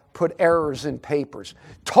put errors in papers,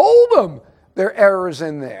 told them there are errors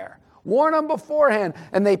in there, warn them beforehand,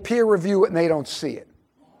 and they peer review it and they don't see it.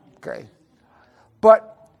 Okay?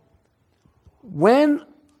 But when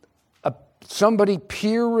somebody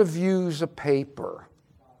peer reviews a paper,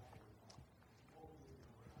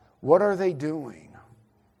 what are they doing?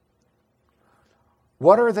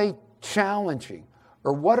 What are they challenging?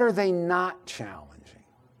 Or what are they not challenging?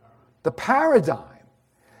 The paradigm.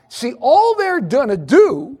 See, all they're going to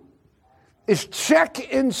do is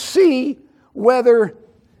check and see whether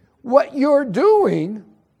what you're doing,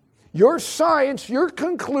 your science, your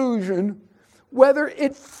conclusion, whether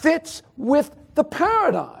it fits with the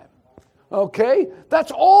paradigm. Okay?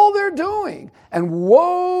 That's all they're doing. And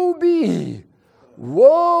woe be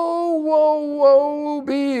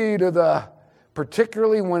to the,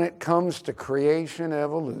 particularly when it comes to creation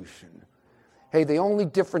evolution. Hey, the only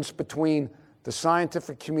difference between the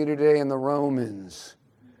scientific community today and the Romans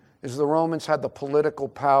is the Romans had the political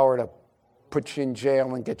power to put you in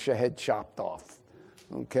jail and get your head chopped off.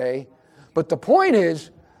 Okay? But the point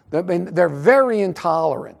is, they're very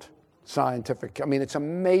intolerant. scientific. I mean, it's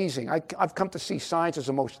amazing. I've come to see science as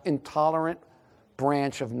the most intolerant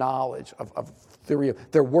branch of knowledge, of theory.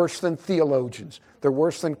 They're worse than theologians. They're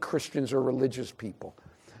worse than Christians or religious people.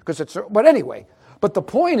 But anyway, but the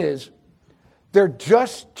point is, they're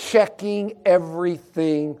just checking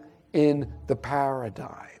everything in the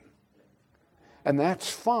paradigm. And that's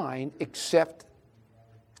fine, except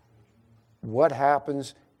what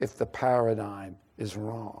happens if the paradigm is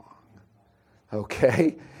wrong?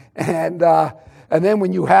 Okay? And then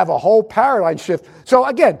when you have a whole paradigm shift. So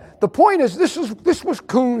again, the point is, this was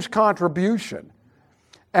Kuhn's contribution.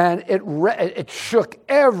 And it shook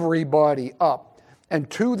everybody up. And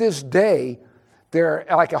to this day,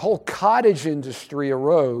 like a whole cottage industry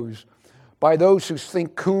arose by those who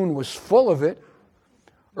think Kuhn was full of it,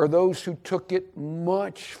 or those who took it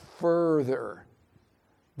much further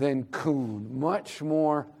than Kuhn, much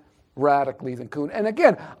more radically than Kuhn. And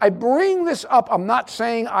again, I bring this up. I'm not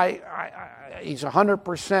saying he's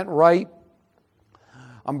 100% right.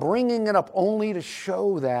 I'm bringing it up only to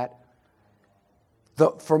show that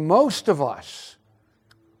for most of us,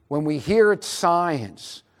 when we hear it's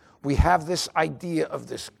science, we have this idea of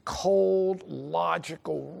this cold,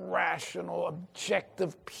 logical, rational,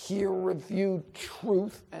 objective, peer-reviewed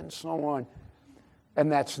truth, and so on.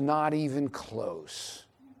 And that's not even close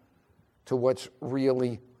to what's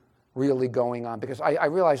really going on. Because I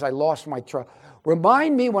realized I lost my trail.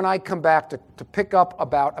 Remind me when I come back to pick up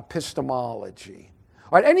about epistemology.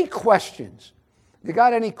 All right, any questions? You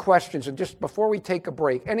got any questions? And just before we take a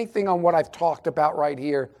break, anything on what I've talked about right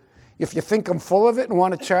here? If you think I'm full of it and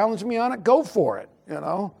want to challenge me on it, go for it,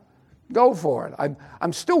 Go for it.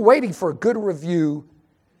 I'm still waiting for a good review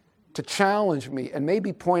to challenge me and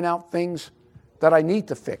maybe point out things that I need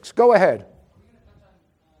to fix. Go ahead.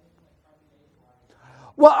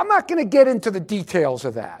 Well, I'm not going to get into the details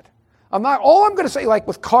of that. All I'm going to say, like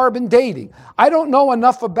with carbon dating, I don't know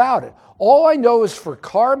enough about it. All I know is for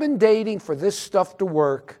carbon dating, for this stuff to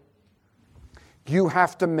work, you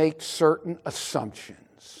have to make certain assumptions.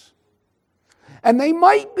 And they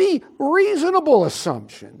might be reasonable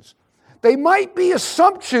assumptions. They might be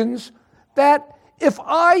assumptions that if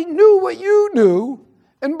I knew what you knew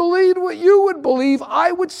and believed what you would believe,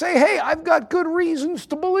 I would say, hey, I've got good reasons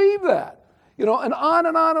to believe that. And on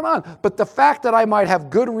and on and on. But the fact that I might have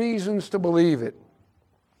good reasons to believe it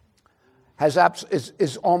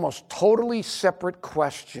is almost totally separate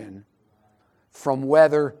question from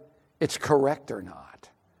whether it's correct or not.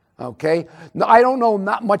 Okay? Now, I don't know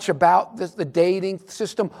not much about the dating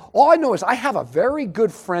system. All I know is I have a very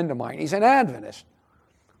good friend of mine. He's an Adventist.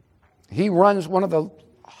 He runs one of the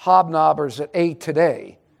hobnobbers at A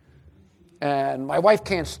Today. And my wife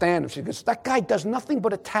can't stand him. She goes, that guy does nothing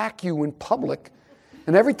but attack you in public.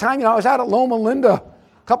 And every time, I was out at Loma Linda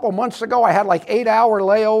a couple of months ago. I had like 8-hour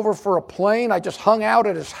layover for a plane. I just hung out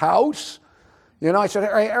at his house. I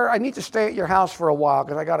said, hey, I need to stay at your house for a while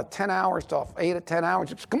because I got 8 to 10 hours.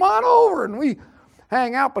 He says, come on over. And we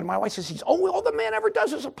hang out. But my wife says, all the man ever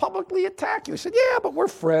does is publicly attack you. I said, yeah, but we're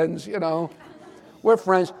friends, We're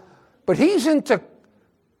friends. But he's into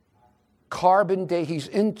carbon dating. He's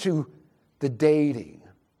into the dating.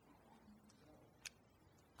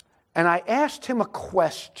 And I asked him a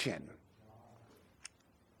question.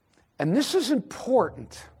 And this is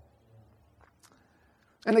important.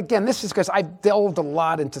 And again, this is because I've delved a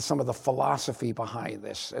lot into some of the philosophy behind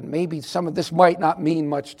this. And maybe some of this might not mean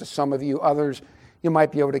much to some of you. Others, you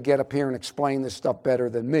might be able to get up here and explain this stuff better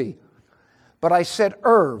than me. But I said,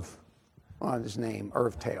 Irv, his name,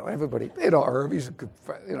 Irv Taylor. Everybody, Irv, he's a good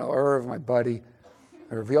friend. Irv, my buddy.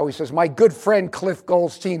 Irv, he always says, my good friend Cliff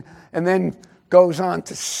Goldstein, and then goes on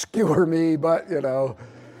to skewer me. But,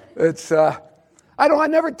 it's... I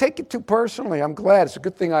never take it too personally. I'm glad. It's a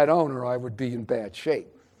good thing I don't, or I would be in bad shape.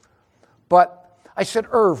 But I said,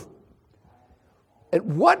 Irv, at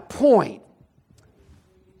what point,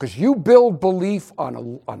 because you build belief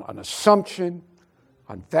on an assumption,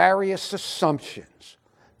 on various assumptions,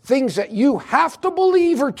 things that you have to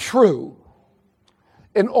believe are true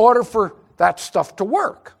in order for that stuff to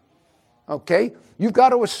work. Okay? You've got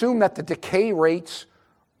to assume that the decay rates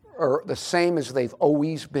are the same as they've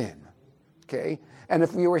always been. Okay? And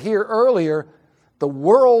if we were here earlier, the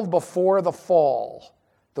world before the fall,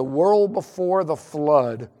 the world before the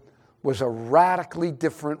flood, was a radically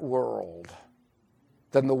different world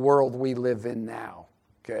than the world we live in now.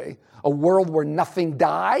 Okay? A world where nothing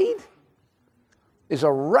died is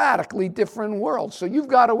a radically different world. So you've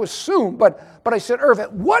got to assume, but I said, Irv,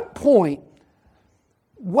 at what point,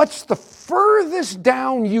 what's the furthest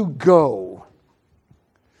down you go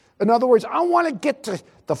In other words, I want to get to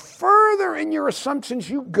the further in your assumptions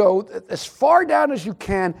you go, as far down as you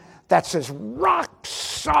can, that's as rock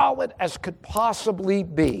solid as could possibly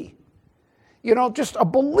be. Just a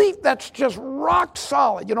belief that's just rock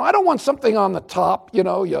solid. I don't want something on the top,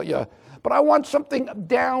 but I want something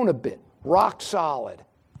down a bit, rock solid.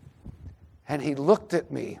 And he looked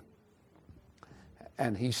at me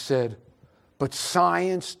and he said, but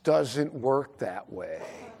science doesn't work that way.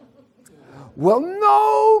 Well,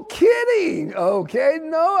 no kidding, okay?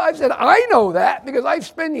 No, I said, I know that because I've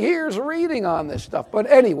spent years reading on this stuff. But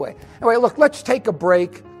anyway, look, let's take a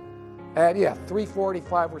break. And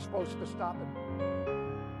 3:45, we're supposed to stop it.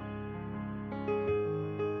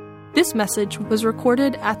 This message was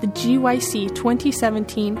recorded at the GYC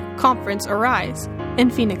 2017 Conference Arise in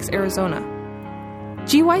Phoenix, Arizona.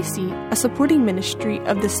 GYC, a supporting ministry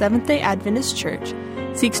of the Seventh-day Adventist Church,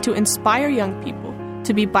 seeks to inspire young people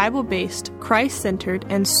to be Bible-based, Christ-centered,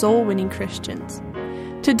 and soul-winning Christians.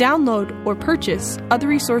 To download or purchase other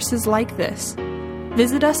resources like this,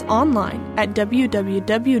 visit us online at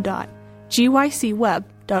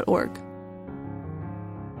www.gycweb.org.